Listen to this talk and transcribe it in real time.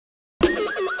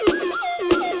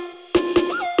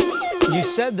You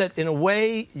said that in a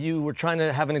way you were trying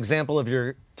to have an example of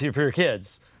for your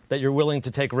kids, that you're willing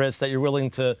to take risks, that you're willing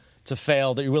to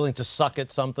fail, that you're willing to suck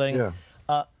at something. Yeah.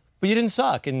 But you didn't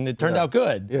suck, and it turned out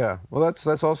good. Yeah. Well,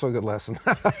 that's also a good lesson.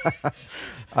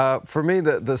 For me,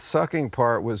 the sucking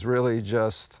part was really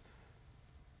just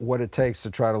what it takes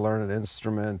to try to learn an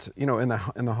instrument. You know, in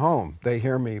the home, they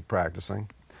hear me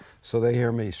practicing, so they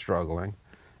hear me struggling,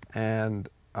 and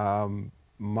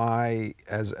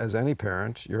as any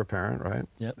parent, you're a parent, right?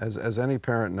 Yep. As any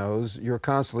parent knows, you're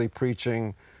constantly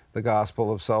preaching the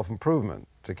gospel of self-improvement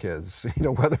to kids, you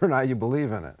know, whether or not you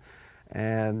believe in it.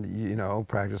 And, you know,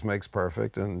 practice makes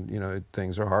perfect, and, you know,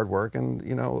 things are hard work, and,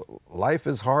 you know, life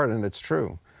is hard, and it's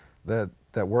true that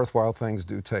worthwhile things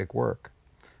do take work.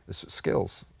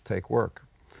 Skills take work.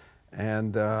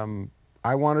 And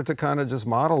I wanted to kind of just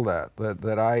model that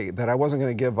I wasn't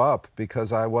going to give up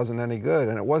because I wasn't any good.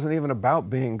 And it wasn't even about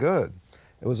being good.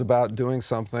 It was about doing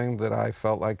something that I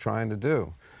felt like trying to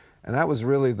do. And that was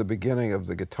really the beginning of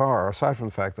the guitar, aside from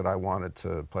the fact that I wanted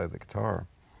to play the guitar.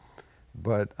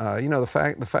 But you know, the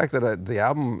fact that the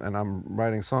album and I'm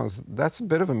writing songs, that's a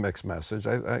bit of a mixed message.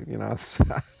 You know,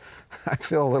 I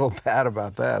feel a little bad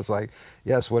about that. It's like,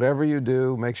 yes, whatever you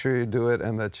do, make sure you do it,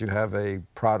 and that you have a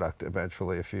product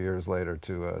eventually, a few years later,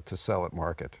 to sell at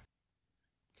market.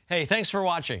 Hey, thanks for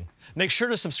watching. Make sure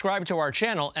to subscribe to our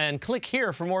channel and click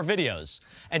here for more videos.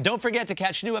 And don't forget to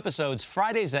catch new episodes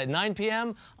Fridays at 9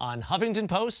 p.m. on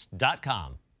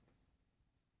HuffingtonPost.com.